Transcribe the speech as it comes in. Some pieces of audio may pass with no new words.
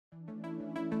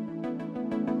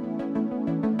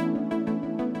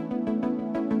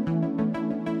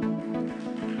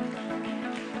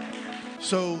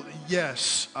So,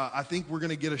 yes, I think we're going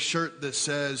to get a shirt that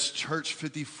says Church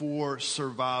 54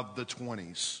 survived the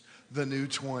 20s, the new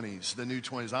 20s, the new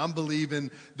 20s. I'm believing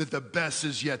that the best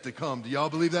is yet to come. Do y'all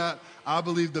believe that? I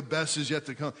believe the best is yet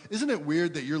to come. Isn't it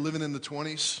weird that you're living in the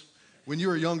 20s? When you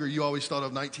were younger, you always thought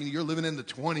of 19. You're living in the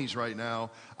 20s right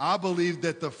now. I believe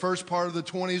that the first part of the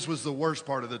 20s was the worst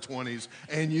part of the 20s,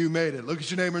 and you made it. Look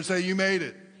at your neighbor and say, you made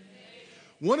it.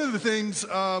 One of the things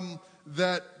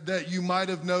that you might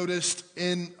have noticed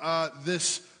in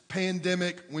this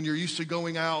pandemic when you're used to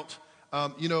going out,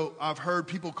 I've heard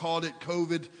people called it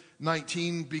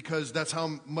COVID-19 because that's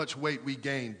how much weight we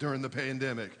gained during the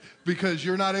pandemic. Because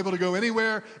you're not able to go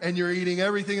anywhere and you're eating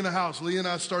everything in the house. Leah and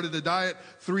I started a diet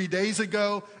 3 days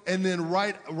ago, and then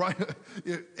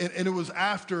and it was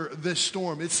after this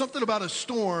storm. It's something about a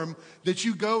storm that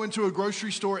you go into a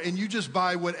grocery store and you just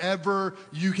buy whatever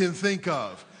you can think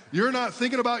of. You're not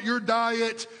thinking about your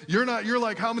diet. You're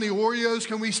like, how many Oreos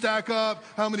can we stack up?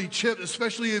 How many chips,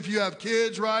 especially if you have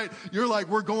kids, right? You're like,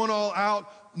 we're going all out.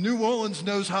 New Orleans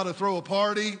knows how to throw a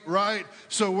party, right?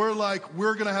 So we're like,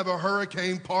 we're going to have a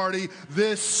hurricane party.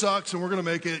 This sucks, and we're going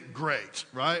to make it great,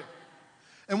 right?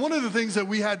 And one of the things that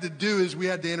we had to do is we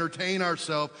had to entertain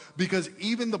ourselves, because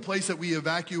even the place that we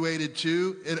evacuated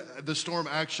to, the storm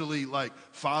actually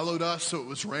followed us, so it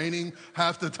was raining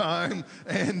half the time.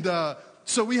 And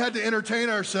so we had to entertain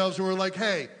ourselves, and we're like,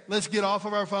 hey, let's get off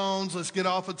of our phones, let's get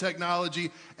off of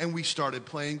technology, and we started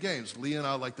playing games. Leah and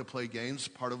I like to play games,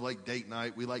 part of date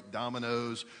night. We like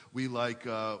dominoes, we like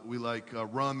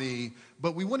rummy,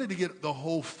 but we wanted to get the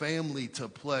whole family to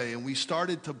play, and we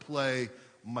started to play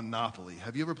Monopoly.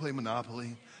 Have you ever played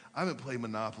Monopoly? I haven't played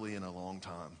Monopoly in a long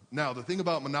time. Now, the thing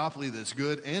about Monopoly that's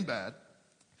good and bad,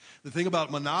 the thing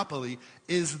about Monopoly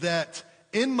is that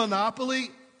in Monopoly,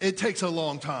 it takes a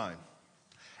long time.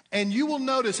 And you will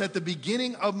notice at the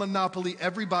beginning of Monopoly,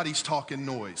 everybody's talking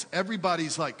noise.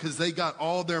 Everybody's because they got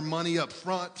all their money up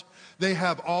front. They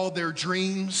have all their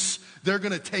dreams. They're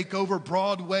going to take over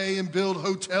Broadway and build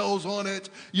hotels on it.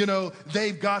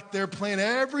 They've got their plan.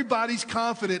 Everybody's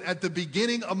confident at the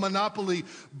beginning of Monopoly.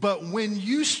 But when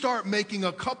you start making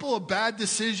a couple of bad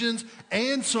decisions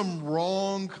and some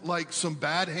wrong, some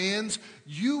bad hands,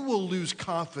 you will lose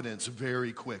confidence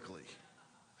very quickly.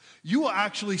 You will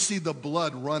actually see the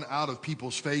blood run out of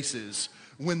people's faces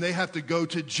when they have to go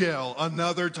to jail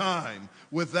another time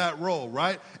with that role,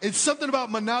 right? It's something about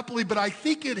Monopoly, but I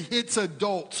think it hits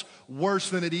adults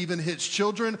worse than it even hits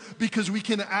children, because we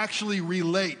can actually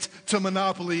relate to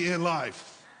Monopoly in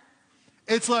life.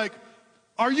 It's like,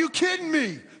 are you kidding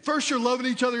me? First you're loving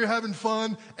each other, you're having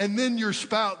fun, and then your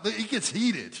spouse, it gets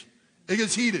heated. It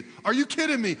gets heated. Are you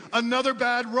kidding me? Another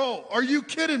bad roll. Are you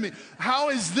kidding me? How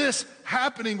is this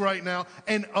happening right now?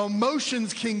 And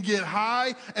emotions can get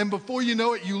high, and before you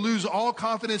know it, you lose all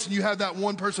confidence, and you have that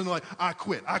one person I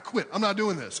quit. I'm not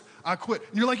doing this. I quit.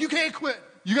 And you're like, you can't quit.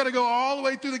 You got to go all the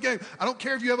way through the game. I don't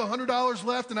care if you have $100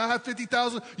 left and I have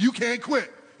 $50,000. You can't quit.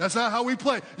 That's not how we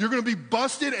play. You're going to be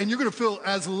busted, and you're going to feel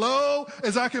as low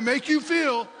as I can make you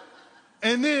feel,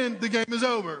 and then the game is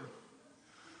over.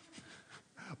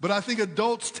 But I think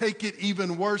adults take it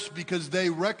even worse, because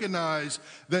they recognize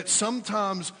that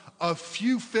sometimes a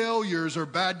few failures or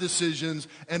bad decisions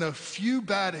and a few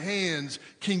bad hands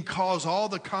can cause all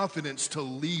the confidence to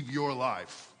leave your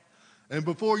life. And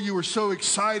before you were so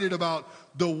excited about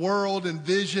the world and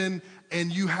vision,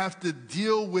 and you have to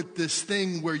deal with this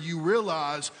thing where you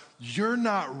realize you're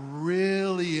not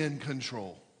really in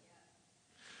control.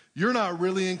 You're not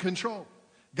really in control.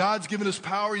 God's given us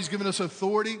power. He's given us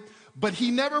authority. But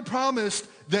he never promised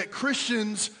that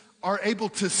Christians are able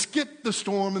to skip the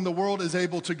storm and the world is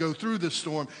able to go through the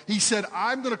storm. He said,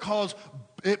 I'm going to cause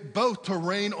it both to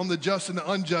rain on the just and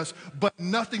the unjust, but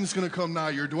nothing's going to come nigh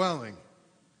your dwelling.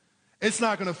 It's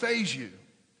not going to faze you.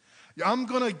 I'm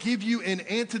going to give you an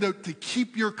antidote to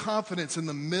keep your confidence in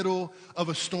the middle of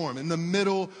a storm, in the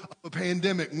middle of a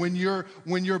pandemic, when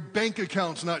your bank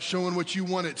account's not showing what you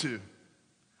want it to.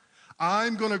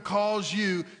 I'm going to cause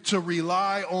you to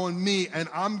rely on me, and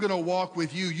I'm going to walk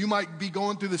with you. You might be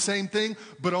going through the same thing,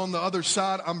 but on the other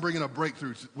side, I'm bringing a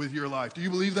breakthrough with your life. Do you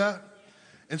believe that?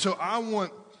 And so I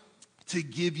want to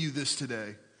give you this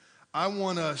today. I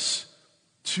want us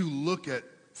to look at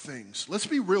things. Let's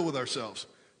be real with ourselves.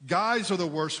 Guys are the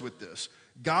worst with this.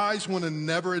 Guys want to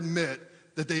never admit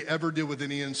that they ever deal with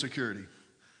any insecurity.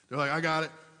 They're like, I got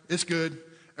it. It's good.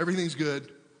 Everything's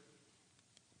good.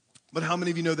 But how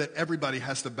many of you know that everybody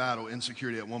has to battle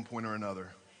insecurity at one point or another?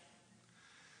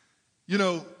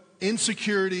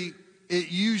 Insecurity, it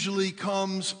usually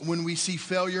comes when we see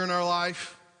failure in our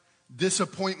life,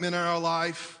 disappointment in our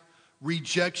life,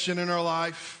 rejection in our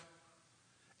life.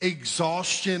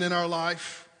 exhaustion in our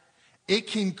life. It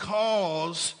can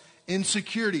cause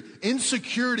insecurity.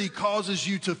 Insecurity causes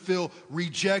you to feel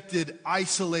rejected,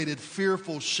 isolated,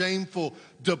 fearful, shameful,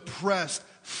 depressed,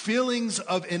 feelings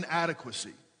of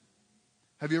inadequacy.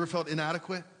 Have you ever felt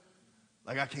inadequate?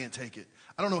 Like, I can't take it.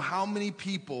 I don't know how many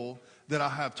people that I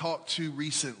have talked to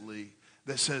recently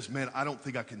that says, man, I don't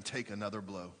think I can take another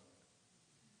blow.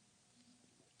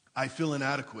 I feel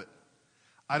inadequate.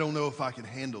 I don't know if I can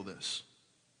handle this.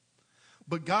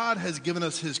 But God has given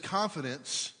us his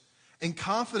confidence, and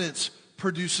confidence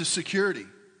produces security.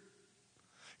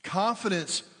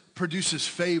 Confidence produces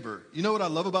favor. You know what I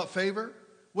love about favor?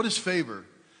 What is favor?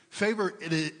 Favor,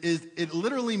 it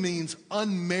literally means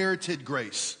unmerited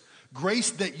grace.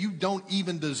 Grace that you don't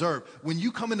even deserve. When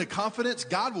you come into confidence,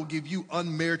 God will give you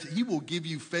unmerited. He will give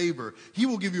you favor. He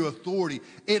will give you authority.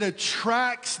 It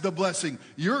attracts the blessing.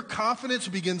 Your confidence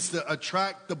begins to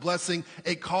attract the blessing.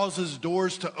 It causes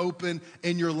doors to open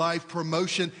in your life,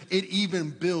 promotion. It even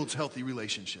builds healthy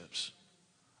relationships.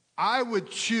 I would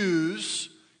choose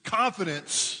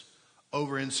confidence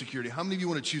over insecurity. How many of you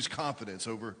want to choose confidence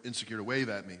over insecurity? Wave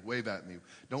at me. Wave at me.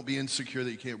 Don't be insecure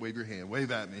that you can't wave your hand.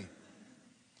 Wave at me.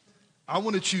 I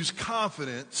want to choose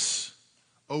confidence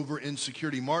over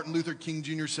insecurity. Martin Luther King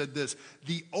Jr. said this: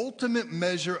 the ultimate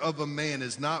measure of a man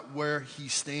is not where he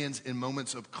stands in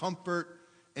moments of comfort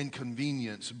and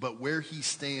convenience, but where he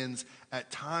stands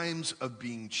at times of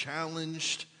being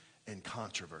challenged and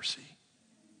controversy.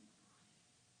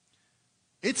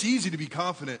 It's easy to be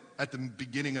confident at the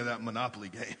beginning of that Monopoly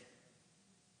game.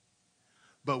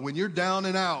 But when you're down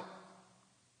and out,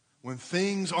 when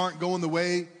things aren't going the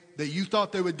way that you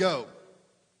thought they would go,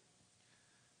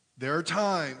 there are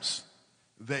times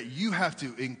that you have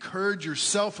to encourage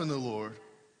yourself in the Lord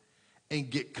and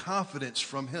get confidence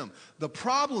from him. The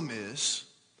problem is,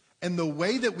 and the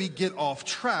way that we get off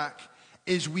track,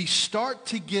 is we start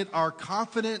to get our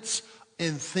confidence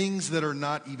in things that are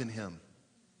not even him.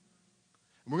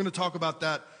 And we're going to talk about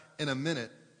that in a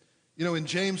minute. You know, in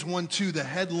James 1:2, the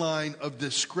headline of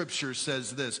this scripture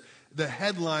says this. The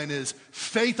headline is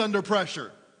faith under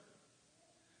pressure.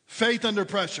 Faith under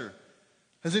pressure.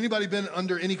 Has anybody been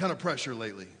under any kind of pressure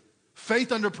lately?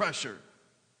 Faith under pressure.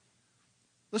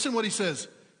 Listen what he says.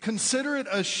 Consider it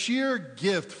a sheer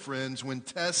gift, friends, when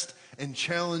tests and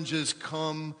challenges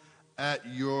come at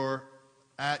you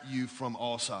from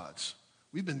all sides.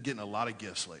 We've been getting a lot of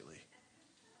gifts lately.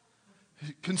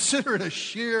 Consider it a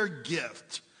sheer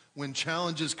gift when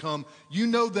challenges come. You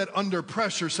know that under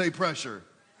pressure, say pressure,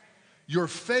 your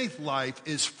faith life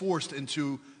is forced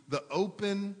into the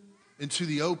open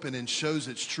and shows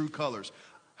its true colors.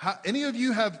 Any of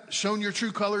you have shown your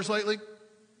true colors lately?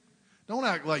 Don't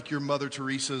act like your Mother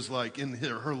Teresa's like in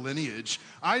her lineage.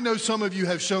 I know some of you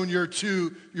have shown your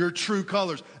true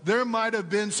colors. There might have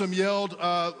been some yelled,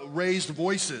 raised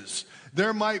voices.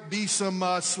 There might be some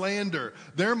slander.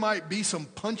 There might be some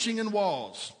punching in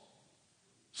walls.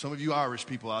 Some of you Irish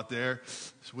people out there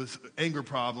with anger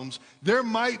problems. There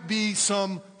might be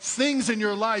some things in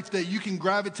your life that you can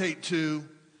gravitate to.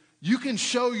 You can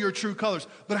show your true colors.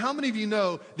 But how many of you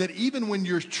know that even when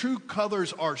your true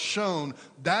colors are shown,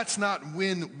 that's not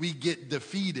when we get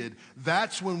defeated.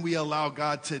 That's when we allow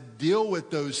God to deal with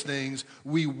those things.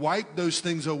 We wipe those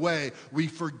things away. We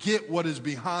forget what is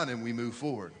behind and we move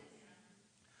forward.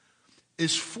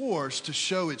 Is forced to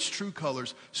show its true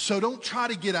colors. So don't try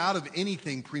to get out of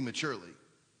anything prematurely.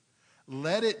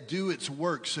 Let it do its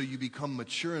work so you become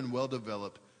mature and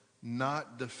well-developed,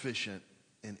 not deficient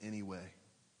in any way.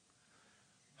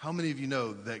 How many of you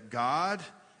know that God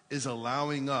is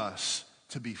allowing us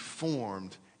to be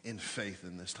formed in faith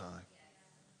in this time?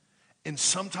 And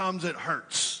sometimes it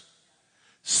hurts.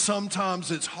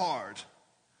 Sometimes it's hard.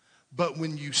 But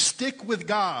when you stick with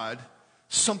God,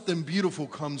 something beautiful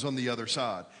comes on the other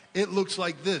side. It looks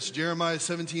like this, Jeremiah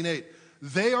 17:8.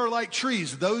 They are like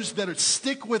trees, those that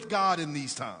stick with God in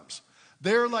these times.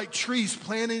 They're like trees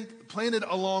planted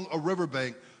along a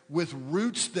riverbank with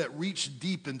roots that reach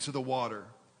deep into the water.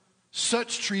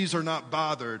 Such trees are not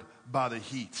bothered by the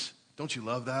heat. Don't you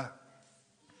love that?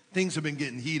 Things have been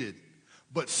getting heated.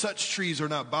 But such trees are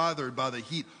not bothered by the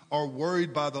heat or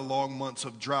worried by the long months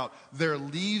of drought. Their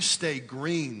leaves stay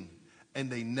green and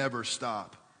they never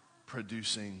stop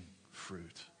producing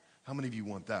fruit. How many of you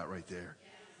want that right there?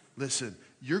 Listen,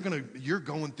 you're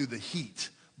going through the heat,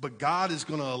 But God is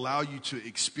going to allow you to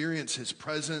experience his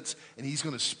presence, and he's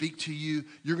going to speak to you.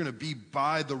 You're going to be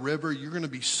by the river. You're going to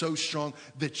be so strong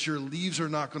that your leaves are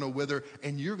not going to wither,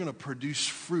 and you're going to produce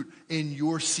fruit in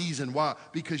your season. Why?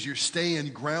 Because you're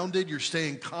staying grounded. You're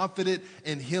staying confident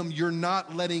in him. You're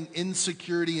not letting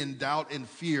insecurity and doubt and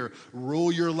fear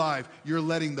rule your life. You're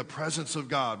letting the presence of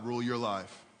God rule your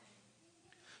life.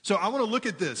 So I want to look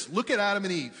at this. Look at Adam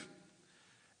and Eve.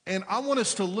 And I want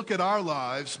us to look at our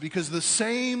lives because the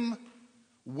same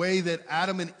way that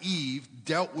Adam and Eve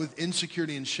dealt with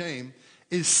insecurity and shame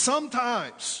is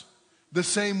sometimes the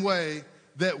same way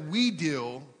that we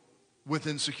deal with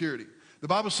insecurity. The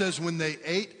Bible says when they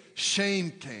ate, shame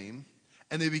came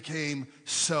and they became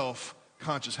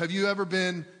self-conscious. Have you ever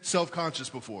been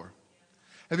self-conscious before?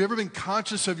 Have you ever been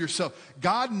conscious of yourself?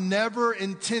 God never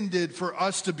intended for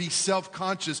us to be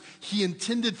self-conscious. He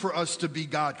intended for us to be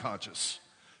God-conscious.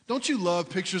 Don't you love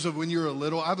pictures of when you were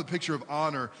little? I have a picture of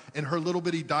Honor in her little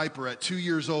bitty diaper at 2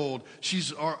 years old.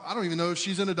 I don't even know if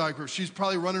she's in a diaper. She's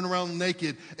probably running around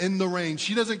naked in the rain.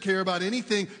 She doesn't care about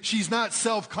anything. She's not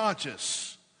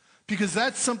self-conscious because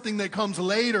that's something that comes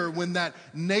later when that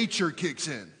nature kicks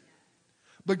in.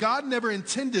 But God never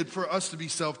intended for us to be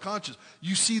self-conscious.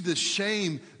 You see the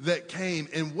shame that came,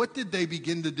 and what did they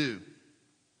begin to do?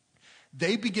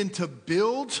 They begin to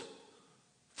build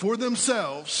for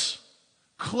themselves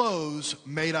clothes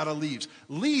made out of leaves.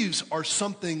 Leaves are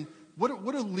something, what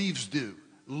do leaves do?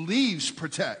 Leaves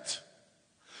protect.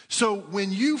 So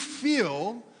when you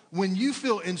feel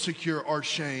insecure or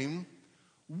shame,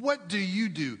 what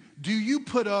do? Do you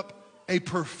put up a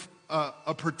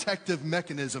protective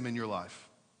mechanism in your life?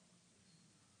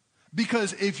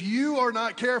 Because if you are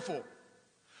not careful,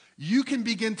 you can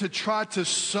begin to try to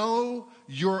sow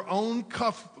your own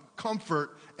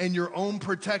comfort and your own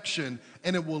protection,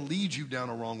 and it will lead you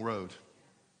down a wrong road.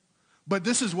 But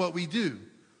this is what we do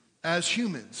as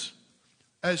humans.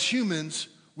 As humans,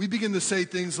 we begin to say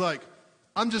things like,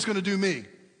 I'm just going to do me.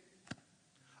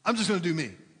 I'm just going to do me.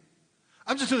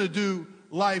 I'm just going to do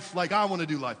life like I want to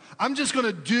do life. I'm just going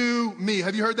to do me.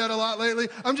 Have you heard that a lot lately?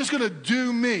 I'm just going to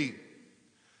do me.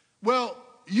 Well,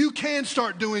 you can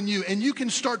start doing you, and you can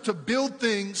start to build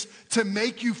things to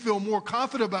make you feel more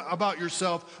confident about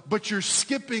yourself, but you're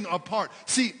skipping a part.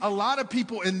 See, a lot of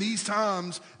people in these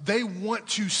times, they want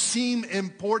to seem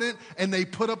important, and they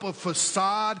put up a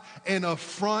facade and a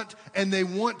front, and they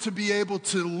want to be able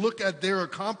to look at their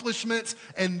accomplishments,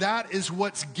 and that is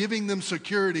what's giving them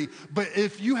security. But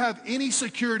if you have any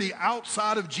security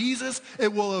outside of Jesus,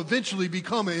 it will eventually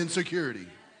become an insecurity.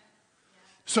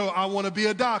 So I want to be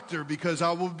a doctor because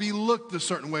I will be looked a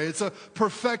certain way. It's a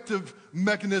perfective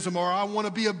mechanism. Or I want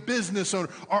to be a business owner.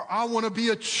 Or I want to be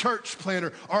a church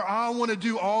planner. Or I want to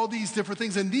do all these different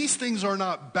things. And these things are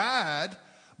not bad,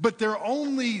 but they're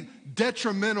only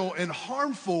detrimental and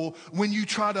harmful when you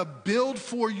try to build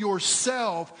for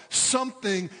yourself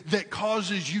something that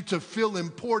causes you to feel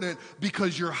important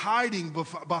because you're hiding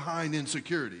behind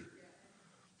insecurity.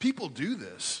 People do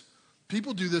this.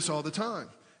 People do this all the time.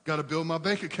 Got to build my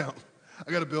bank account. I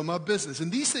got to build my business.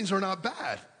 And these things are not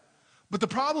bad. But the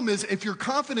problem is if your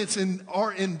confidence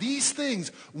are in these things,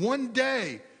 one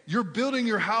day you're building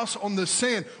your house on the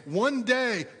sand. One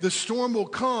day the storm will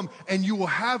come and you will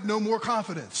have no more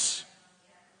confidence.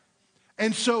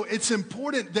 And so it's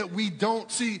important that we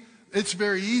don't see, it's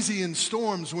very easy in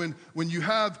storms when you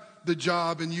have the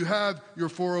job and you have your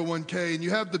 401k and you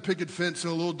have the picket fence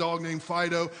and a little dog named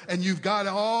Fido and you've got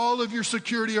all of your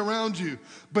security around you.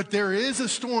 But there is a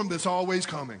storm that's always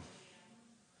coming.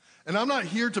 And I'm not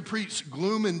here to preach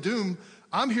gloom and doom.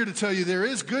 I'm here to tell you there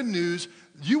is good news.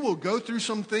 You will go through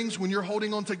some things when you're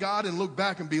holding on to God and look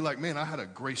back and be like, man, I had a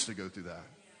grace to go through that.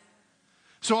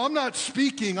 So I'm not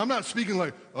speaking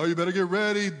like, oh, you better get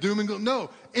ready, doom and gloom.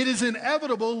 No, it is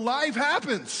inevitable. Life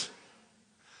happens.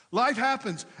 Life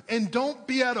happens. And don't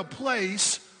be at a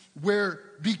place where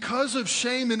because of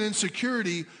shame and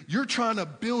insecurity, you're trying to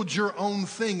build your own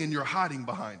thing and you're hiding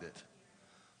behind it.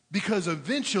 Because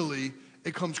eventually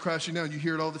it comes crashing down. You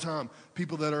hear it all the time.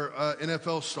 People that are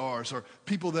NFL stars or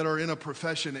people that are in a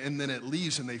profession and then it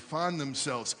leaves and they find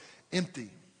themselves empty.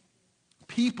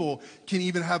 People can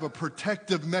even have a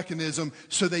protective mechanism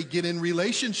so they get in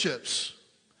relationships.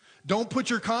 Don't put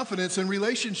your confidence in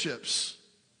relationships.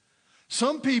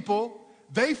 Some people,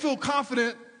 they feel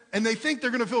confident and they think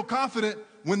they're going to feel confident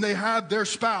when they have their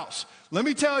spouse. Let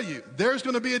me tell you, there's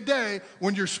going to be a day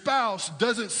when your spouse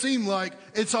doesn't seem like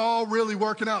it's all really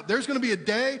working out. There's going to be a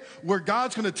day where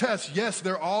God's going to test. Yes,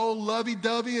 they're all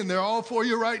lovey-dovey and they're all for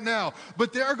you right now.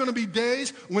 But there are going to be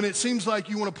days when it seems like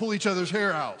you want to pull each other's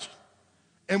hair out.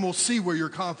 And we'll see where your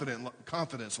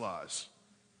confidence lies.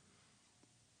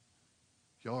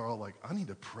 Y'all are all like, I need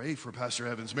to pray for Pastor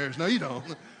Evan's marriage. No, you don't.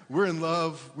 We're in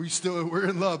love. We're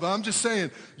in love. I'm just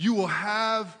saying, you will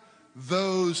have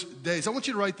those days. I want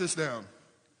you to write this down.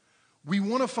 We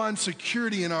want to find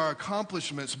security in our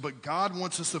accomplishments, but God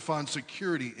wants us to find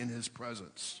security in his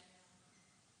presence.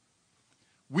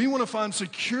 We want to find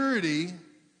security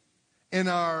in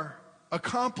our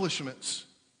accomplishments,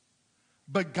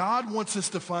 but God wants us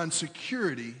to find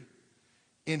security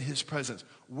in his presence.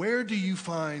 Where do you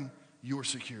find your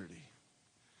security?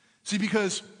 See,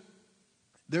 because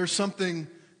there's something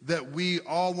that we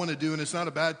all want to do, and it's not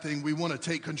a bad thing. We want to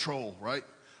take control, right,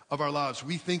 of our lives.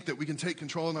 We think that we can take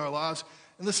control in our lives.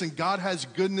 And listen, God has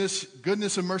goodness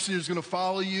and mercy is going to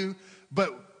follow you.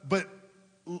 But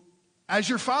as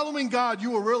you're following God,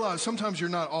 you will realize sometimes you're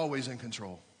not always in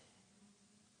control.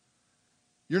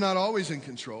 You're not always in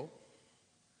control.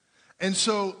 And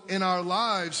so in our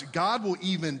lives, God will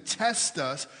even test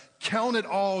us. Count it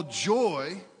all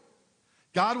joy.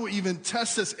 God will even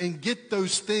test us and get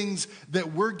those things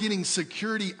that we're getting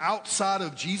security outside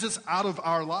of Jesus out of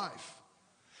our life.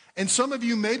 And some of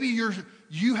you, maybe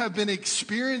you have been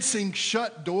experiencing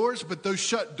shut doors, but those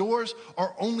shut doors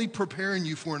are only preparing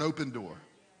you for an open door.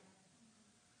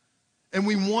 And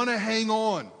we want to hang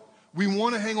on. We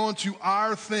want to hang on to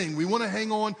our thing. We want to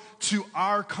hang on to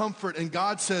our comfort. And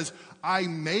God says, I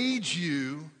made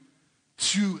you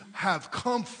to have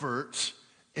comfort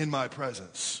in my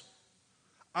presence.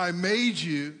 I made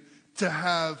you to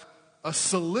have a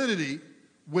solidity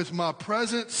with my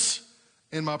presence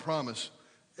and my promise.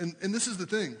 And this is the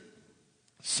thing.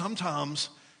 Sometimes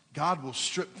God will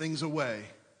strip things away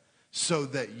so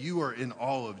that you are in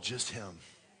awe of just him.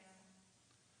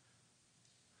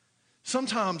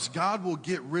 Sometimes God will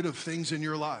get rid of things in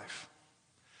your life.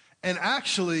 And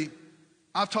actually,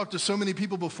 I've talked to so many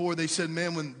people before, they said,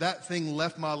 man, when that thing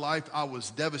left my life, I was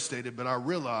devastated, but I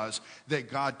realized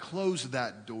that God closed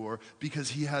that door because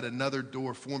he had another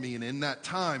door for me. And in that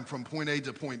time, from point A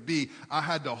to point B, I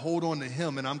had to hold on to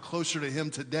him, and I'm closer to him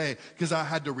today because I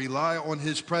had to rely on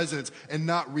his presence and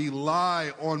not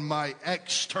rely on my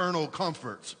external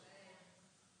comforts.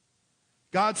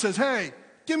 God says, hey,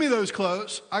 give me those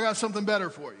clothes. I got something better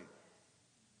for you.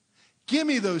 Give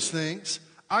me those things.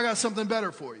 I got something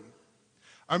better for you.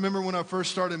 I remember when I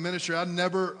first started ministry, I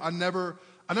never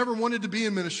wanted to be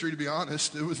in ministry, to be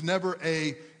honest. It was never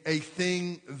a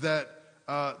thing that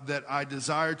I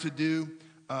desired to do.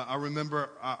 I remember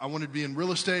I wanted to be in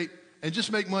real estate and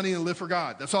just make money and live for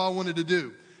God. That's all I wanted to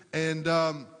do.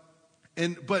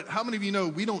 But how many of you know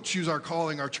we don't choose our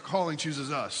calling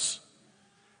chooses us?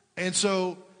 And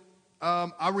so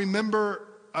I remember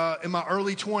in my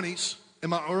early 20s,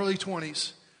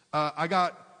 I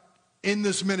got in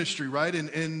this ministry, right?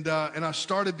 And I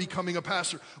started becoming a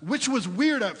pastor, which was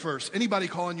weird at first. Anybody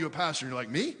calling you a pastor, you're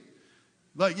like, me?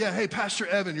 Like, yeah, hey, Pastor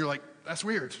Evan. You're like, that's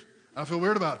weird. I feel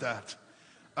weird about that.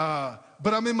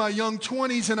 But I'm in my young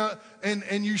 20s,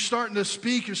 and you're starting to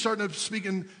speak. You're starting to speak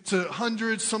to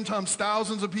hundreds, sometimes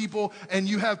thousands of people, and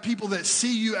you have people that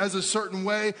see you as a certain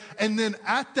way. And then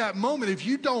at that moment, if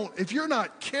you're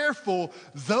not careful,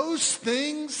 those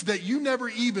things that you never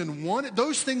even wanted,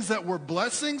 those things that were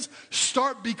blessings,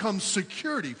 become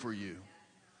security for you.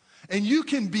 And you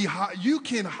can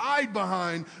hide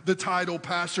behind the title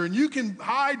pastor, and you can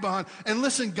hide behind, and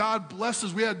listen, God bless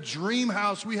us. We had Dream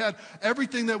House. We had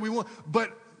everything that we want.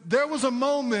 But there was a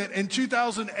moment in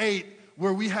 2008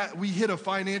 where we hit a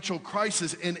financial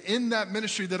crisis. And in that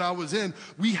ministry that I was in,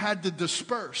 we had to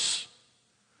disperse.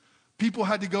 People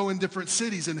had to go in different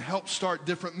cities and help start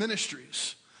different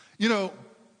ministries. You know,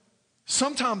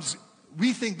 sometimes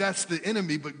we think that's the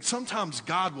enemy, but sometimes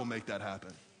God will make that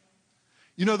happen.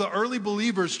 You know, the early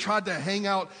believers tried to hang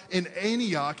out in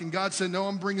Antioch, and God said, no,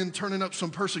 I'm turning up some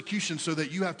persecution so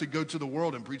that you have to go to the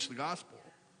world and preach the gospel.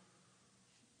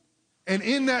 And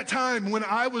in that time, when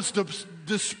I was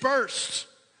dispersed,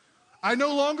 I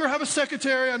no longer have a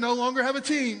secretary, I no longer have a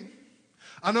team.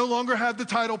 I no longer have the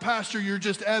title pastor, you're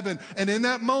just Evan. And in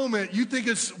that moment, you think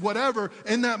it's whatever.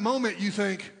 In that moment, you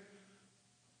think,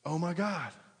 oh my God,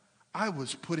 I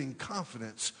was putting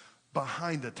confidence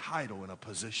behind a title and a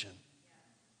position.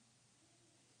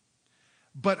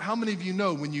 But how many of you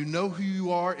know when you know who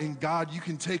you are in God, you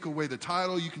can take away the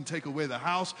title, you can take away the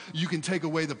house, you can take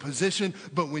away the position,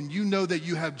 but when you know that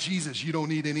you have Jesus, you don't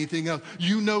need anything else.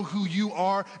 You know who you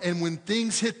are, and when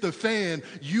things hit the fan,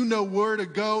 you know where to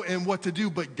go and what to do,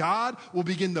 but God will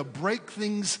begin to break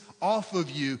things off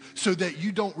of you so that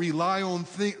you don't rely on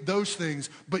those things,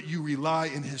 but you rely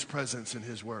in his presence and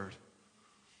his word.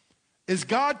 Is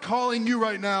God calling you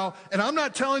right now? And I'm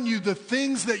not telling you the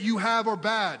things that you have are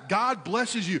bad. God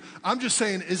blesses you. I'm just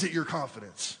saying, is it your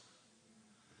confidence?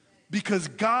 Because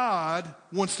God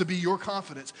wants to be your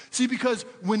confidence. See, because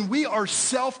when we are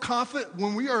self-confident,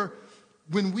 when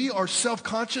we are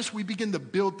self-conscious, we begin to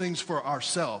build things for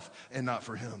ourselves and not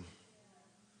for him.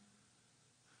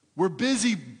 We're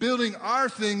busy building our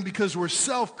thing because we're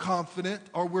self-confident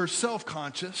or we're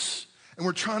self-conscious and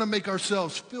we're trying to make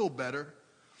ourselves feel better.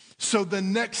 So the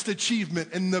next achievement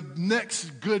and the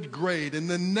next good grade and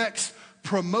the next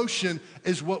promotion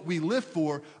is what we live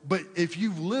for. But if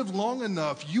you've lived long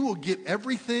enough, you will get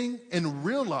everything and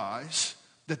realize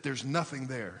that there's nothing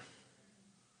there.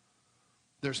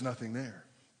 There's nothing there.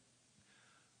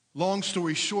 Long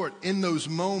story short, in those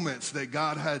moments that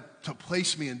God had to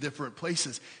place me in different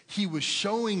places, he was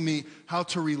showing me how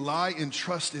to rely and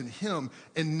trust in him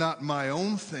and not my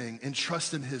own thing, and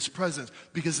trust in his presence.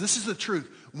 Because this is the truth.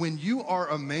 When you are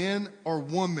a man or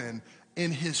woman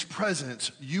in his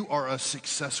presence, you are a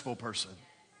successful person.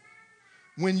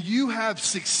 When you have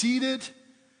succeeded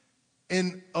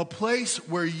in a place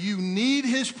where you need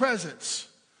his presence,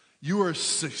 you are a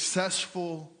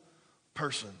successful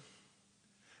person.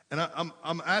 And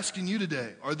I'm asking you today,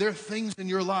 are there things in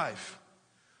your life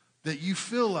that you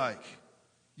feel like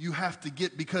you have to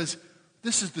get? Because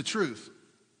this is the truth.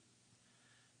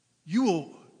 You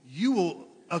will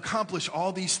accomplish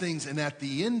all these things, and at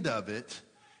the end of it,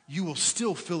 you will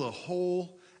still feel a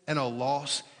hole and a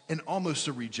loss and almost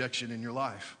a rejection in your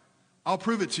life. I'll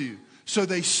prove it to you. So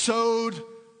they sewed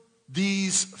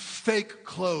these fake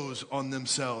clothes on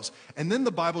themselves. And then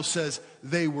the Bible says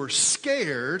they were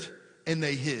scared and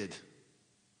they hid.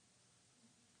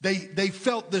 They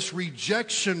felt this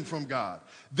rejection from God.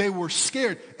 They were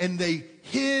scared and they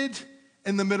hid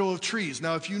in the middle of trees.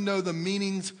 Now, if you know the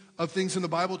meanings of things in the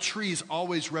Bible, trees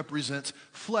always represents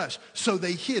flesh. So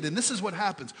they hid. And this is what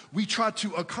happens. We try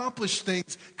to accomplish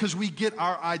things because we get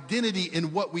our identity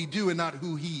in what we do and not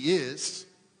who he is,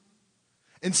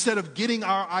 instead of getting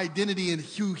our identity in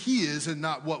who he is and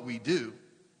not what we do.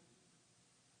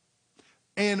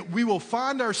 And we will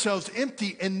find ourselves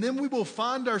empty, and then we will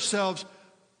find ourselves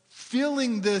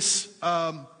feeling this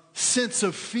sense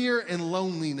of fear and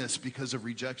loneliness because of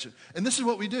rejection. And this is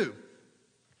what we do.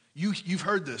 You've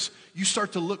heard this. You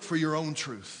start to look for your own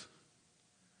truth.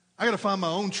 I got to find my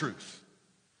own truth.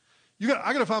 I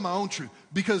got to find my own truth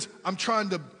because I'm trying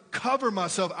to cover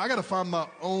myself. I got to find my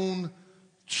own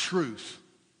truth.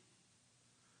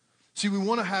 See, we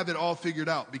want to have it all figured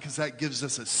out because that gives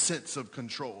us a sense of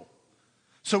control.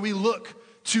 So we look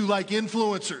to like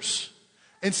influencers.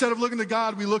 Instead of looking to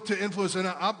God, we look to influencers. And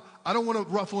I don't want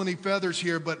to ruffle any feathers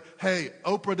here, but hey,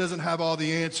 Oprah doesn't have all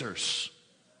the answers,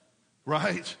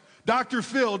 right? Dr.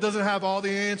 Phil doesn't have all the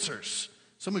answers.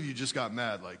 Some of you just got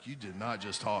mad, like you did not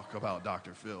just talk about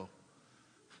Dr. Phil.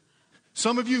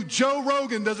 Some of you, Joe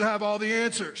Rogan doesn't have all the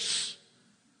answers.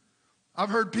 I've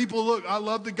heard people, look, I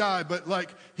love the guy, but like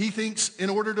he thinks in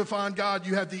order to find God,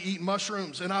 you have to eat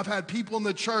mushrooms. And I've had people in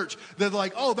the church that are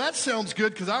like, oh, that sounds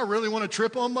good because I really want to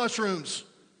trip on mushrooms.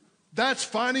 That's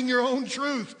finding your own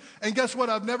truth. And guess what?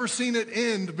 I've never seen it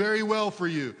end very well for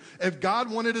you. If God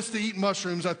wanted us to eat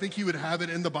mushrooms, I think he would have it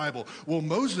in the Bible. Well,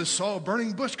 Moses saw a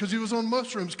burning bush because he was on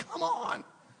mushrooms. Come on.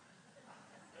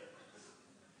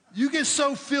 You get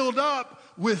so filled up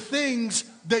with things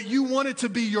that you want it to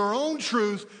be your own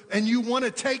truth and you want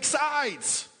to take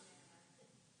sides.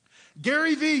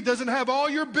 Gary Vee doesn't have all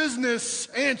your business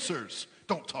answers.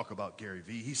 Don't talk about Gary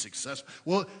Vee. He's successful.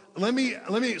 Well, let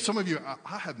me, some of you,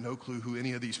 I have no clue who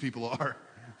any of these people are.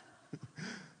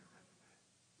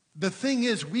 The thing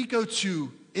is, we go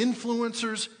to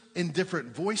influencers in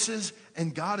different voices,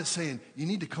 and God is saying, you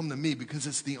need to come to me because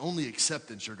it's the only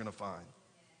acceptance you're going to find.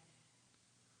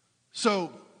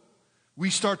 So we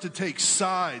start to take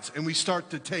sides and we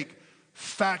start to take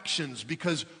factions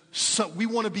because we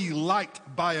want to be liked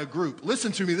by a group.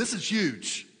 Listen to me, this is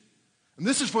huge. And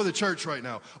this is for the church right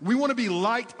now. We want to be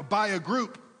liked by a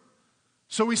group.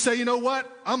 So we say, you know what?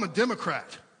 I'm a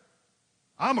Democrat.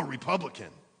 I'm a Republican.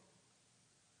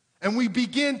 And we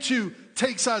begin to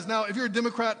take sides. Now, if you're a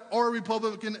Democrat or a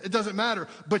Republican, it doesn't matter.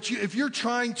 But if you're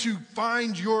trying to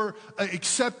find your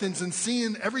acceptance and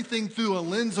seeing everything through a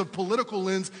lens of political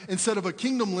lens instead of a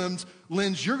kingdom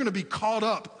lens, you're going to be caught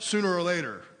up sooner or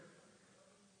later.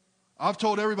 I've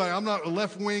told everybody, I'm not a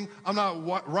left wing, I'm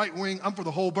not right wing, I'm for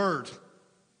the whole bird.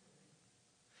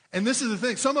 And this is the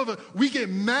thing, some of us, we get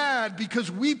mad because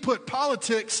we put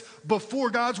politics before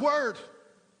God's word.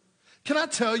 Can I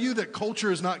tell you that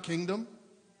culture is not kingdom?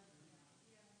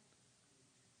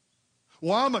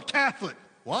 Well, I'm a Catholic.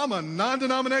 Well, I'm a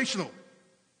non-denominational.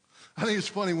 I think it's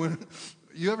funny when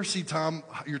you ever see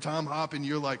your Tom Hop and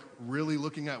you're like really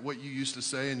looking at what you used to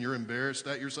say and you're embarrassed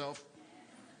at yourself.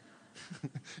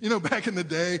 You know, back in the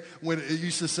day when it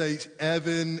used to say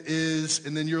Evan is,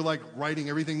 and then you're like writing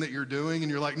everything that you're doing, and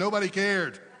you're like, nobody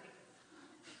cared.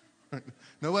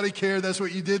 Nobody cared. That's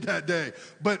what you did that day.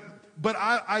 But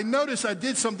I noticed I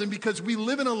did something because we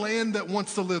live in a land that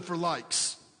wants to live for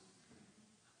likes.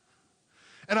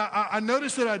 And I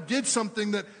noticed that I did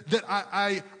something that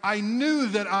I knew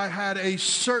that I had a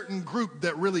certain group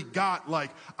that really got,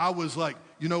 like, I was like,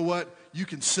 you know what? You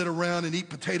can sit around and eat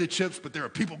potato chips, but there are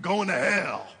people going to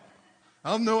hell.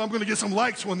 I know I'm going to get some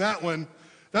likes on that one.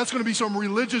 That's going to be some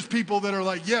religious people that are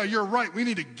like, yeah, you're right. We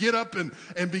need to get up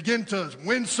and begin to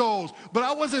win souls. But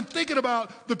I wasn't thinking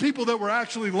about the people that were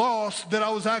actually lost, that I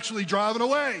was actually driving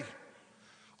away.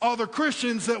 All the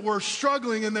Christians that were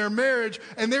struggling in their marriage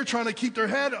and they're trying to keep their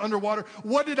head underwater.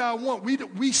 What did I want?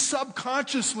 We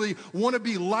subconsciously want to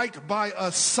be liked by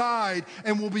a side,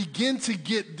 and we'll begin to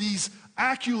get these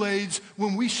accolades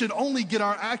when we should only get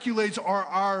our accolades or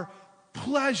our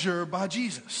pleasure by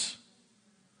Jesus.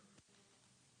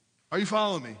 Are you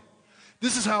following me?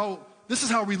 This is how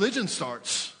religion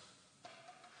starts.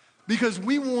 Because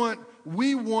we want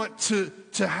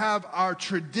to have our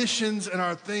traditions and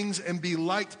our things and be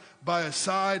liked by a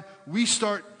side. We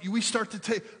start to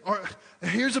take, or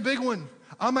here's a big one.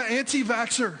 I'm an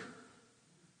anti-vaxxer.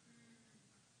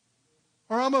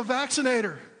 Or I'm a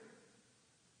vaccinator.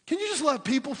 Can you just let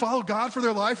people follow God for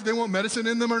their life if they want medicine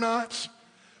in them or not?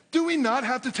 Do we not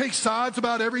have to take sides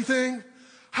about everything?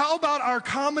 How about our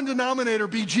common denominator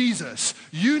be Jesus?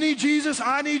 You need Jesus,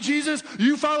 I need Jesus.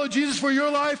 You follow Jesus for your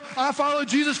life, I follow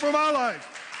Jesus for my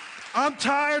life. I'm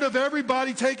tired of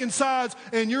everybody taking sides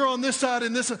and you're on this side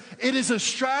and this side. It is a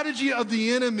strategy of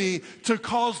the enemy to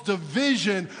cause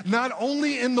division, not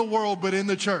only in the world, but in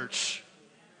the church.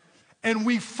 And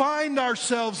we find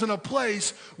ourselves in a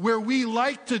place where we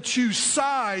like to choose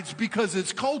sides because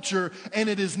it's culture and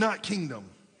it is not kingdom.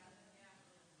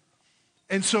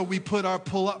 And so we put our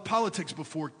politics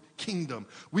before kingdom.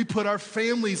 We put our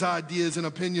family's ideas and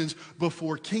opinions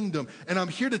before kingdom. And I'm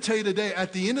here to tell you today,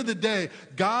 at the end of the day,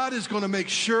 God is going to make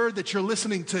sure that you're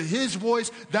listening to his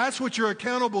voice. That's what you're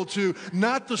accountable to,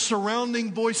 not the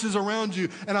surrounding voices around you.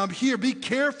 And I'm here. Be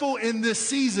careful in this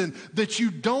season that you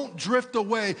don't drift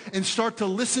away and start to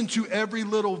listen to every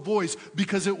little voice,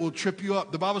 because it will trip you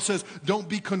up. The Bible says, don't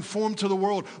be conformed to the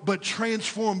world, but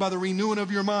transformed by the renewing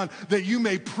of your mind, that you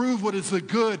may prove what is the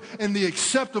good and the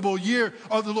acceptable year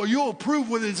of the Lord. You'll prove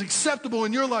what is acceptable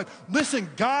in your life. Listen,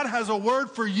 God has a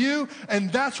word for you, and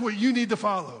that's what you need to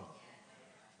follow.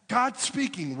 God's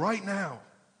speaking right now,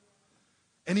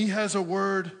 and he has a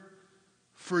word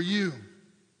for you.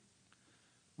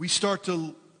 We start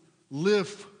to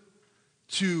live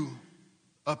to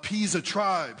appease a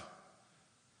tribe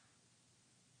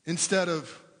instead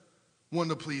of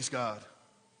wanting to please God.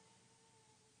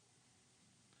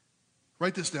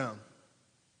 Write this down.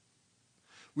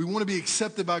 We want to be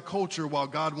accepted by culture while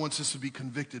God wants us to be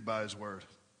convicted by his word.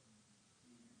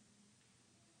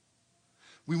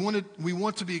 We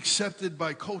want to be accepted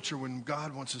by culture when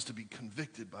God wants us to be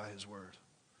convicted by his word.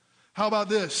 How about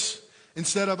this?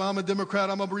 Instead of I'm a Democrat,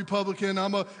 I'm a Republican,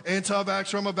 I'm an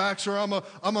anti-vaxxer, I'm a vaxxer,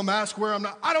 I'm a mask wearer,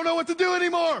 I don't know what to do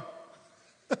anymore.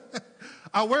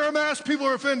 I wear a mask, people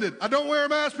are offended. I don't wear a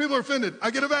mask, people are offended.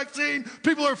 I get a vaccine,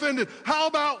 people are offended. How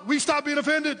about we stop being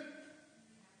offended?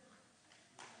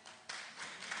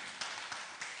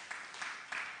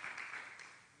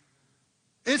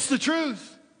 It's the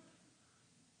truth.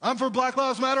 I'm for Black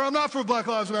Lives Matter. I'm not for Black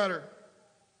Lives Matter.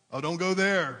 Oh, don't go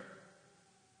there.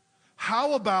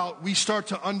 How about we start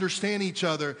to understand each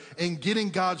other and get in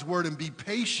God's word and be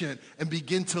patient and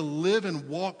begin to live and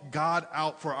walk God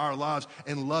out for our lives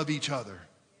and love each other?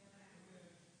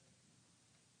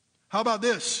 How about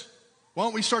this? Why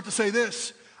don't we start to say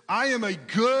this? I am a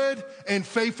good and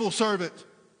faithful servant.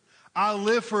 I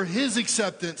live for his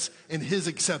acceptance and his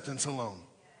acceptance alone.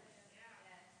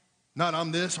 Not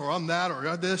I'm this or I'm that or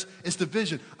I'm this. It's the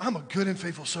vision. I'm a good and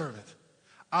faithful servant.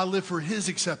 I live for his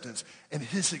acceptance and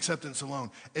his acceptance alone.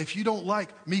 If you don't like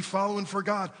me following for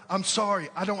God, I'm sorry.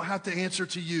 I don't have to answer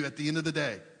to you at the end of the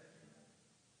day.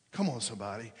 Come on,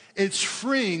 somebody. It's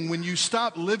freeing when you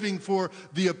stop living for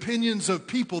the opinions of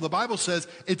people. The Bible says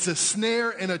it's a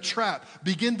snare and a trap.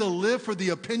 Begin to live for the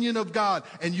opinion of God,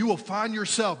 and you will find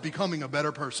yourself becoming a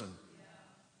better person.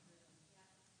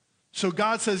 So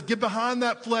God says, get behind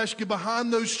that flesh, get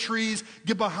behind those trees,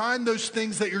 get behind those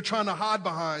things that you're trying to hide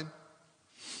behind.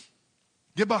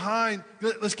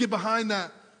 Let's get behind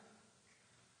that.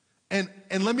 And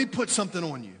let me put something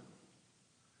on you.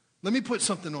 Let me put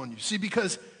something on you. See,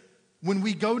 because when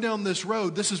we go down this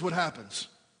road, this is what happens.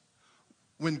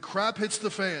 When crap hits the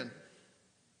fan,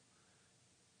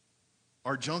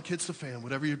 or junk hits the fan,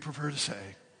 whatever you'd prefer to say.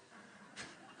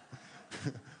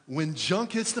 When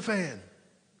junk hits the fan,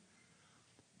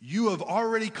 you have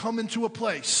already come into a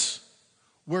place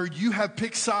where you have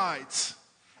picked sides.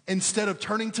 Instead of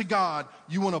turning to God,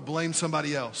 you want to blame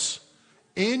somebody else.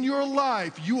 In your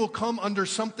life, you will come under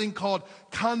something called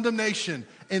condemnation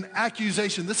and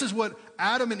accusation. This is what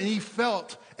Adam and Eve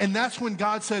felt. And that's when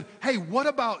God said, hey, what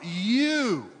about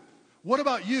you? What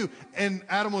about you? And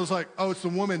Adam was like, oh, it's the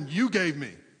woman you gave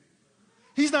me.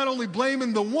 He's not only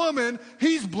blaming the woman,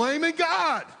 he's blaming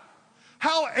God.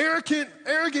 How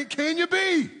arrogant can you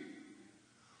be?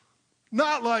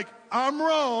 Not like, I'm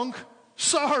wrong.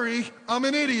 Sorry, I'm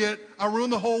an idiot. I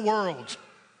ruined the whole world.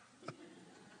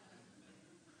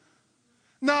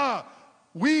 Nah,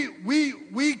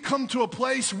 we come to a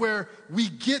place where we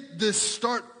get this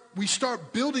we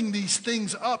start building these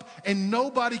things up and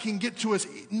nobody can get to us,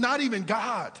 not even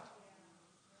God.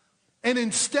 And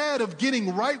instead of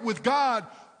getting right with God,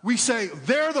 we say,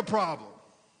 they're the problem.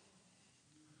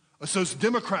 It's those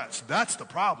Democrats, that's the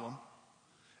problem.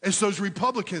 It's those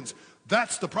Republicans,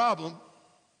 that's the problem.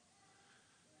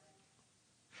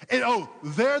 And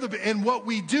and what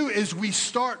we do is we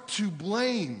start to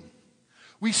blame.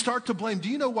 We start to blame. Do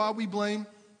you know why we blame?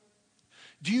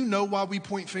 Do you know why we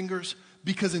point fingers?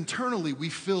 Because internally we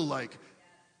feel like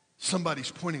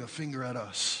somebody's pointing a finger at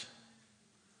us.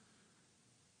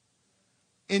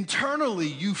 Internally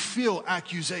you feel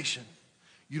accusation.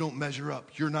 You don't measure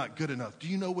up. You're not good enough. Do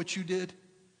you know what you did?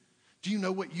 Do you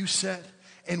know what you said?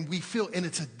 And we feel, and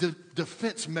it's a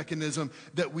defense mechanism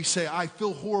that we say, I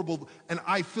feel horrible and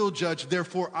I feel judged,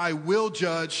 therefore I will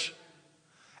judge.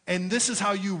 And this is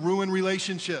how you ruin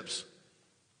relationships.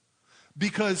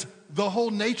 Because the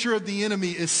whole nature of the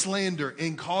enemy is slander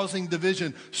and causing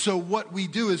division. So what we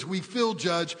do is we feel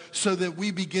judged so that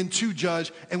we begin to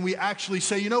judge and we actually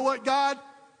say, you know what, God?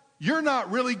 You're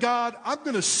not really God. I'm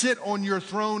going to sit on your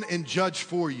throne and judge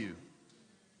for you.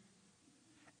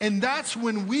 And that's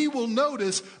when we will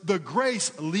notice the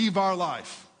grace leave our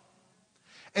life.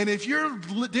 And if you're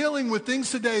dealing with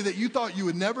things today that you thought you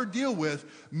would never deal with,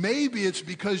 maybe it's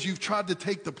because you've tried to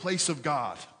take the place of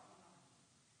God.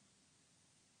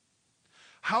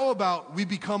 How about we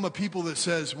become a people that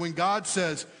says, when God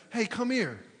says, hey, come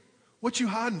here, what you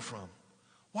hiding from?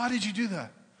 Why did you do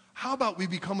that? How about we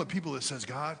become a people that says,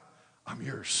 God, I'm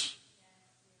yours.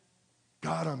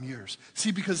 God, I'm yours.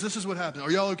 See, because this is what happens.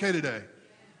 Are y'all okay today?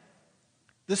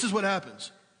 This is what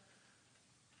happens.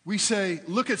 We say,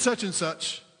 look at such and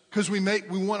such, because we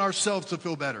want ourselves to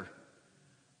feel better.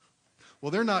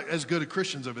 Well, they're not as good at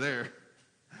Christians over there.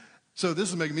 So this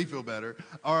is making me feel better.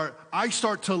 Or I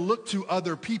start to look to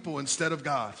other people instead of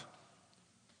God.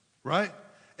 Right?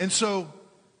 And so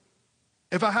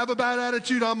if I have a bad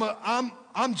attitude,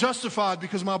 I'm justified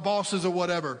because my boss is a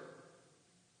whatever.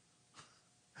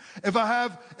 If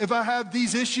I have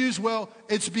these issues, well,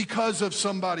 it's because of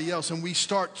somebody else. And we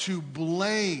start to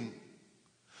blame.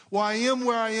 Well, I am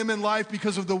where I am in life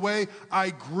because of the way I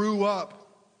grew up.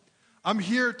 I'm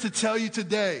here to tell you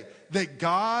today that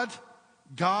God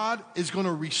is going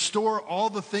to restore all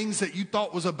the things that you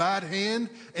thought was a bad hand,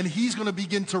 and he's going to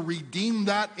begin to redeem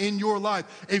that in your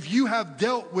life. If you have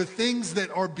dealt with things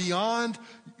that are beyond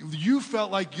you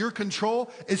felt like your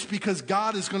control, it's because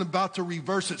God is about to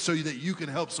reverse it so that you can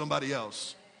help somebody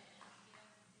else.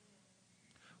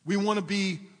 We want to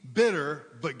be bitter,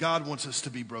 but God wants us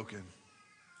to be broken.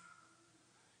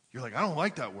 You're like, I don't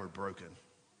like that word broken.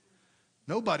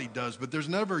 Nobody does, but there's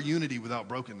never unity without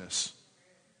brokenness.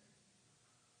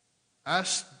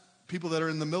 Ask people that are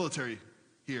in the military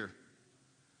here.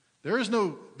 There is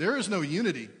no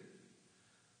unity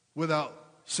without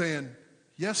saying,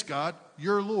 yes, God,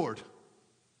 you're Lord.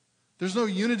 There's no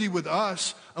unity with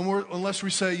us unless we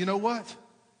say, you know what?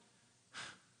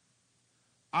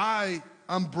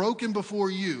 I'm broken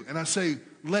before you, and I say,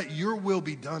 let your will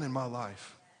be done in my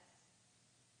life.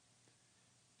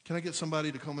 Can I get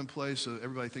somebody to come and play so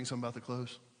everybody thinks I'm about to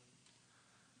close?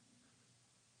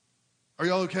 Are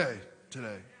y'all okay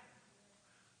today?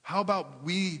 How about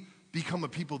we become a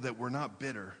people that we're not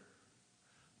bitter,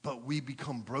 but we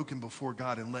become broken before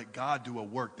God and let God do a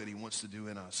work that he wants to do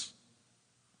in us?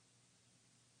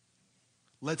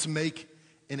 Let's make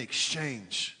an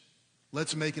exchange.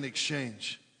 Let's make an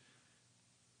exchange.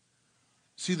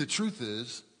 See, the truth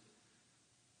is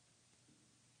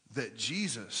that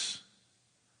Jesus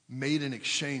made an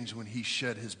exchange when he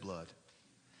shed his blood.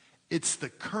 It's the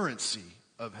currency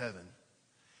of heaven.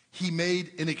 He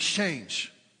made an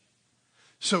exchange.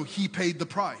 So he paid the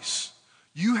price.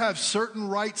 You have certain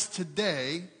rights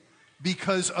today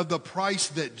because of the price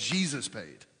that Jesus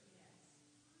paid.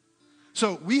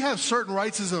 So we have certain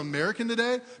rights as an American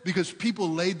today because people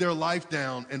laid their life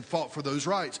down and fought for those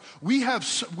rights. We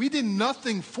did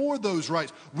nothing for those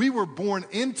rights. We were born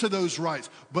into those rights.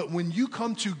 But when you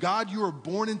come to God, you are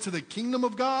born into the kingdom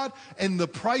of God, and the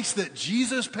price that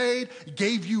Jesus paid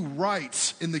gave you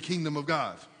rights in the kingdom of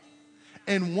God.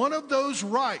 And one of those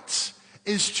rights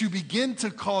is to begin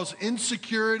to cause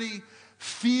insecurity,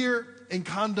 fear, and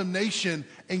condemnation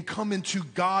and come into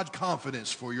God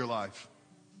confidence for your life.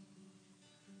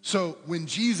 So when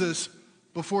Jesus,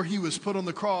 before he was put on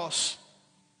the cross,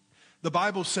 the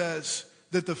Bible says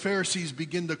that the Pharisees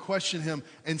began to question him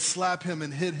and slap him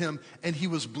and hit him, and he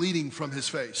was bleeding from his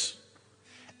face.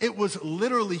 It was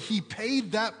literally, he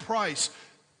paid that price.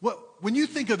 When you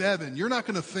think of Evan, you're not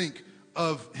going to think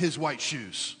of his white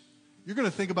shoes. You're going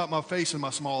to think about my face and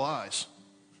my small eyes.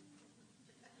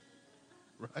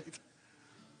 Right?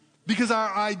 Because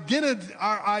our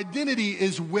identity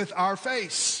is with our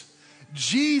face.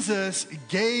 Jesus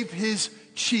gave his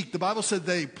cheek. The Bible said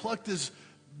they plucked his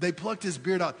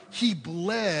beard out. He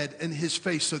bled in his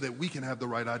face so that we can have the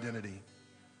right identity.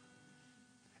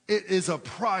 It is a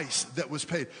price that was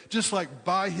paid. Just like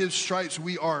by his stripes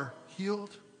we are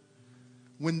healed.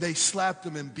 When they slapped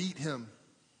him and beat him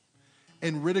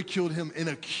and ridiculed him and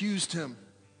accused him,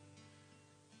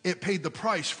 it paid the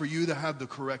price for you to have the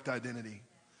correct identity.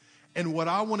 And what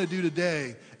I want to do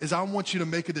today is I want you to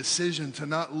make a decision to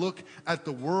not look at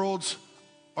the world's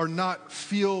or not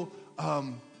feel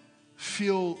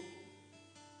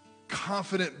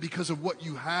confident because of what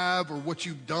you have or what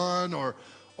you've done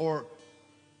or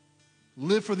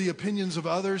live for the opinions of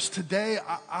others. Today,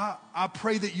 I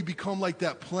pray that you become like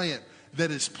that plant that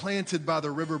is planted by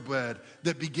the riverbed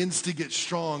that begins to get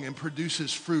strong and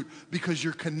produces fruit because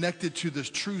you're connected to the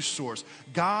true source.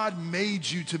 God made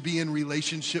you to be in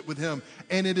relationship with him,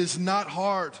 and it is not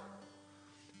hard.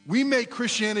 We make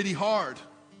Christianity hard.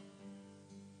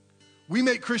 We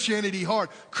make Christianity hard.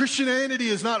 Christianity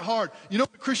is not hard. You know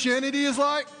what Christianity is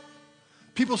like?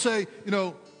 People say,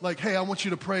 like, hey, I want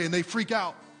you to pray, and they freak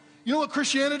out. You know what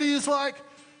Christianity is like?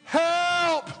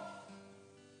 Help!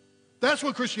 That's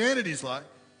what Christianity is like.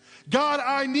 God,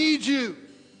 I need you.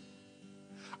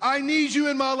 I need you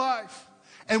in my life.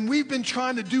 And we've been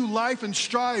trying to do life and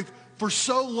strive for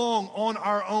so long on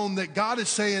our own that God is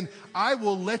saying, I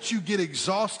will let you get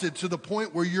exhausted to the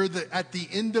point where you're at the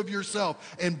end of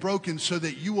yourself and broken so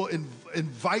that you will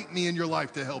invite me in your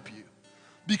life to help you.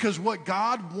 Because what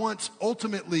God wants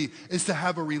ultimately is to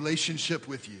have a relationship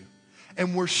with you.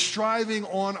 And we're striving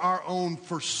on our own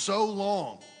for so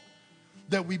long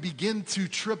that we begin to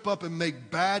trip up and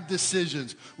make bad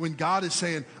decisions when God is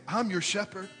saying, I'm your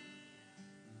shepherd.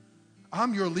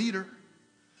 I'm your leader.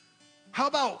 How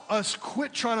about us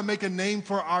quit trying to make a name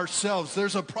for ourselves?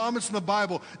 There's a promise in the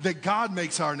Bible that God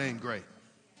makes our name great.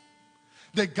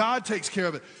 That God takes care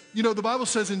of it. The Bible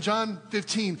says in John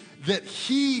 15 that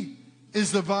he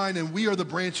is the vine and we are the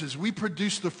branches. We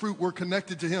produce the fruit. We're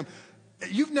connected to him.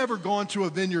 You've never gone to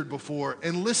a vineyard before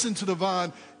and listened to the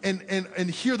vine and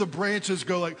hear the branches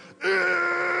go like,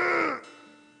 Ugh!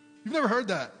 You've never heard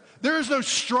that. There is no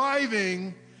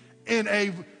striving in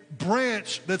a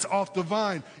branch that's off the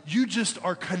vine. You just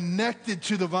are connected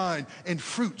to the vine and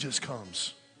fruit just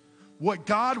comes. What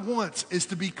God wants is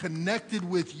to be connected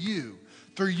with you,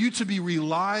 for you to be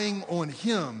relying on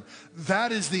him.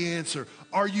 That is the answer.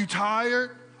 Are you tired?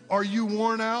 Are you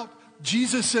worn out?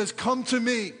 Jesus says, come to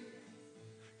me.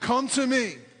 Come to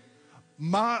me.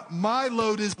 My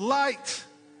load is light.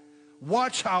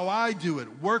 Watch how I do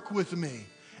it. Work with me,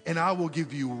 and I will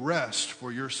give you rest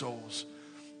for your souls.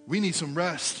 We need some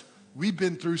rest. We've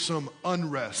been through some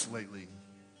unrest lately.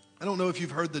 I don't know if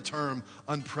you've heard the term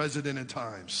unprecedented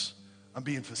times. I'm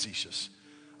being facetious.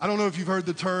 I don't know if you've heard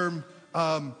the term,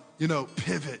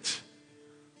 pivot.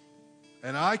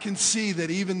 And I can see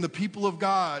that even the people of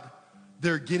God,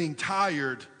 they're getting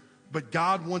tired. But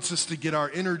God wants us to get our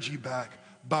energy back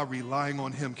by relying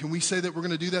on him. Can we say that we're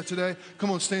going to do that today?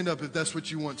 Come on, stand up if that's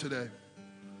what you want today.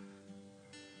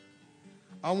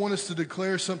 I want us to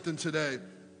declare something today.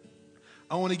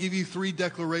 I want to give you 3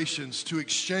 declarations to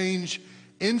exchange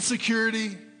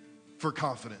insecurity for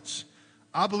confidence.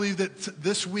 I believe that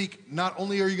this week, not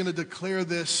only are you going to declare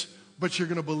this, but you're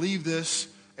going to believe this,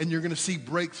 and you're going to see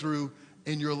breakthrough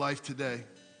in your life today.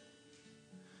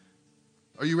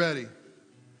 Are you ready?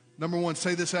 Number 1,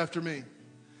 say this after me.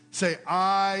 Say,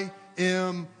 I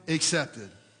am accepted.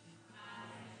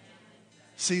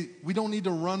 See, we don't need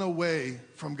to run away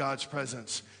from God's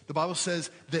presence. The Bible says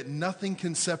that nothing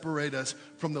can separate us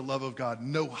from the love of God.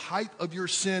 No height of your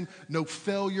sin, no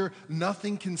failure,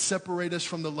 nothing can separate us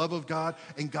from the love of God.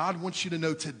 And God wants you to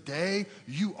know today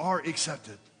you are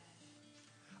accepted.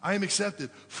 I am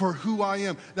accepted for who I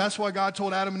am. That's why God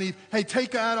told Adam and Eve, hey,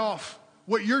 take that off.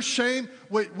 What you're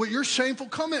shameful,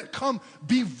 come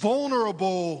be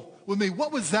vulnerable with me.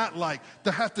 What was that like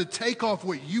to have to take off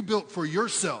what you built for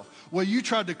yourself, what you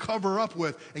tried to cover up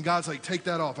with? And God's like, take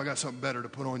that off. I got something better to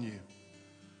put on you.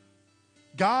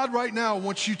 God right now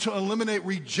wants you to eliminate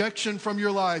rejection from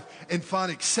your life and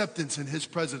find acceptance in his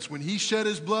presence. When he shed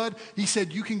his blood, he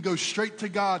said you can go straight to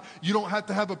God. You don't have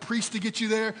to have a priest to get you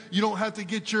there. You don't have to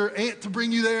get your aunt to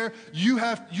bring you there.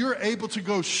 You're able to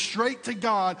go straight to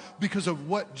God because of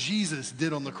what Jesus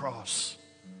did on the cross.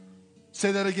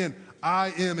 Say that again.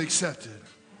 I am accepted.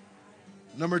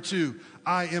 Number 2,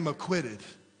 I am acquitted.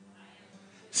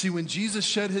 See, when Jesus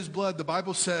shed his blood, the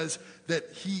Bible says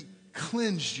that he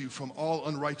cleansed you from all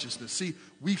unrighteousness. See,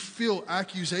 we feel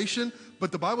accusation,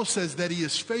 but the Bible says that he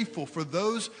is faithful for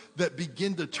those that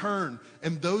begin to turn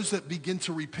and those that begin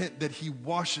to repent, that he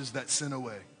washes that sin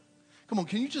away. Come on,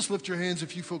 can you just lift your hands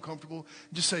if you feel comfortable?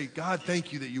 Just say, God,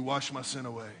 thank you that you wash my sin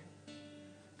away.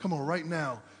 Come on, right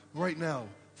now.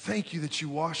 Thank you that you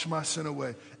wash my sin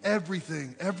away.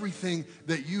 Everything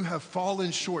that you have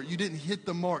fallen short, you didn't hit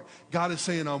the mark. God is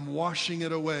saying, I'm washing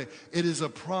it away. It is a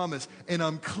promise. And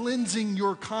I'm cleansing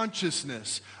your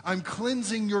consciousness. I'm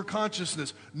cleansing your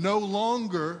consciousness. No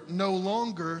longer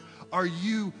are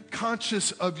you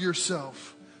conscious of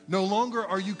yourself. No longer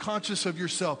are you conscious of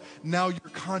yourself. Now you're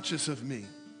conscious of me.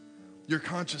 You're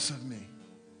conscious of me.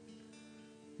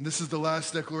 And this is the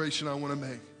last declaration I want to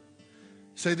make.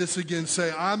 Say this again.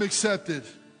 Say, I'm accepted.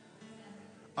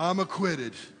 I'm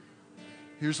acquitted.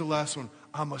 Here's the last one.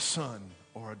 I'm a son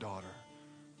or a daughter.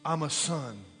 I'm a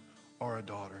son or a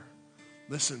daughter.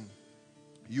 Listen,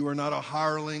 you are not a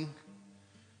hireling.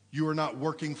 You are not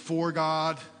working for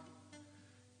God.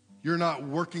 You're not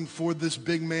working for this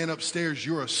big man upstairs.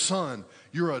 You're a son.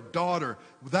 You're a daughter.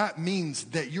 That means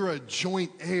that you're a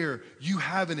joint heir. You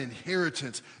have an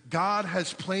inheritance. God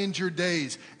has planned your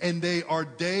days, and they are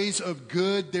days of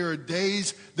good. There are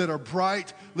days that are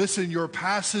bright. Listen, your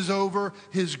past is over.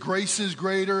 His grace is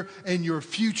greater, and your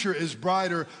future is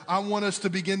brighter. I want us to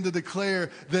begin to declare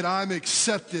that I'm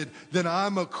accepted, that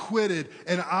I'm acquitted,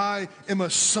 and I am a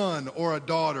son or a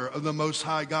daughter of the Most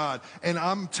High God. And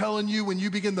I'm telling you, when you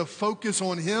begin to focus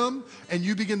on him, and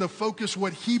you begin to focus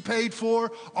what he paid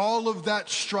for, all of that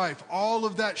strife, all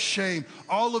of that shame,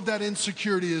 all of that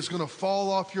insecurity is going to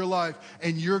fall off your life,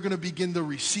 and you're going to begin to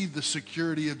receive the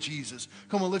security of Jesus.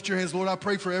 Come on, lift your hands. Lord, I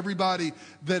pray for everybody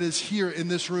that is here in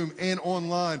this room and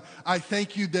online. I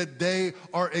thank you that they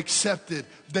are accepted,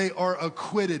 they are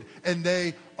acquitted, and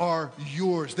they are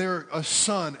yours. They're a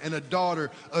son and a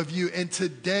daughter of you. And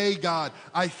today, God,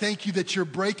 I thank you that you're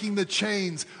breaking the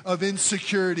chains of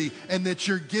insecurity and that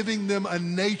you're giving them a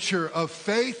nature of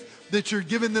faith, that you're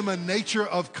giving them a nature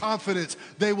of confidence.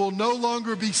 They will no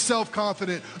longer be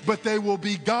self-confident, but they will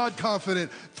be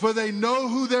God-confident, for they know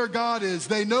who their God is.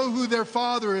 They know who their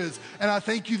Father is. And I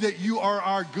thank you that you are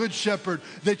our good shepherd,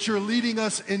 that you're leading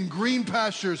us in green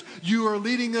pastures. You are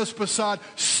leading us beside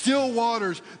still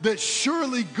waters, that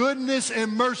surely goodness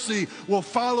and mercy will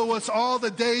follow us all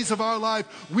the days of our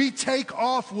life. We take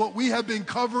off what we have been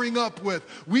covering up with.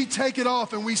 We take it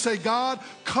off and we say, God,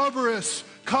 cover us.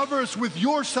 Cover us with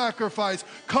your sacrifice.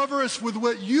 Cover us with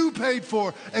what you paid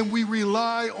for. And we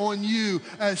rely on you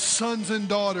as sons and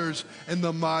daughters in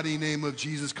the mighty name of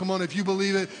Jesus. Come on, if you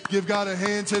believe it, give God a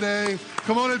hand today.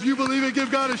 Come on, if you believe it,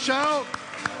 give God a shout.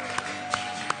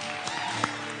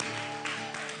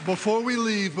 Before we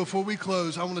leave, before we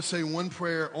close, I want to say one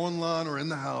prayer online or in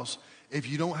the house. If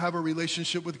you don't have a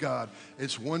relationship with God,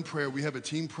 it's one prayer. We have a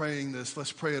team praying this.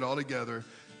 Let's pray it all together.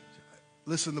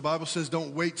 Listen, the Bible says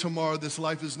don't wait tomorrow. This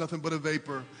life is nothing but a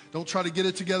vapor. Don't try to get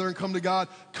it together and come to God.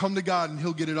 Come to God and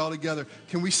he'll get it all together.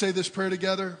 Can we say this prayer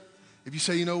together? If you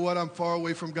say, you know what, I'm far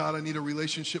away from God, I need a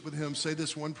relationship with him, say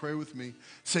this one prayer with me.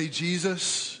 Say,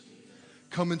 Jesus,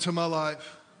 come into my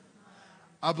life.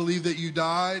 I believe that you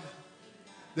died,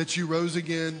 that you rose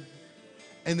again,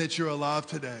 and that you're alive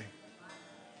today.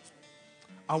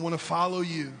 I want to follow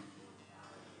you.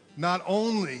 Not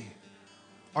only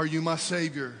are you my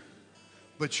Savior,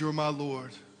 but you're my Lord.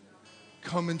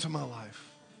 Come into my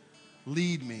life.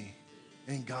 Lead me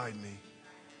and guide me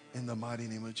in the mighty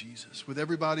name of Jesus. With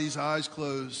everybody's eyes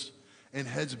closed and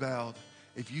heads bowed,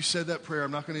 if you said that prayer,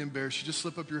 I'm not going to embarrass you. Just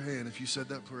slip up your hand if you said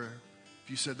that prayer. If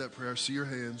you said that prayer, I see your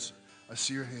hands. I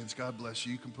see your hands. God bless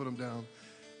you. You can put them down.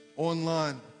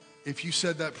 Online, If you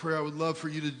said that prayer, I would love for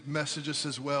you to message us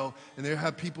as well. And there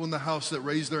have people in the house that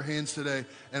raised their hands today.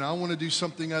 And I want to do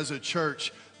something as a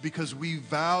church because we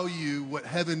value what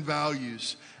heaven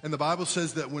values. And the Bible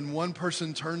says that when one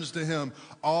person turns to him,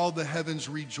 all the heavens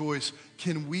rejoice.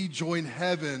 Can we join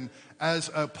heaven as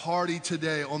a party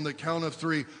today on the count of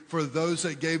 3 for those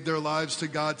that gave their lives to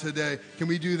God today? Can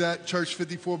we do that, Church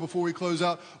 54, before we close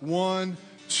out? 1,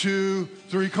 2,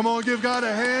 3. Come on, give God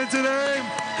a hand today.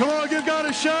 Come on, give God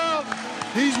a shout.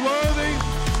 He's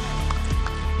worthy.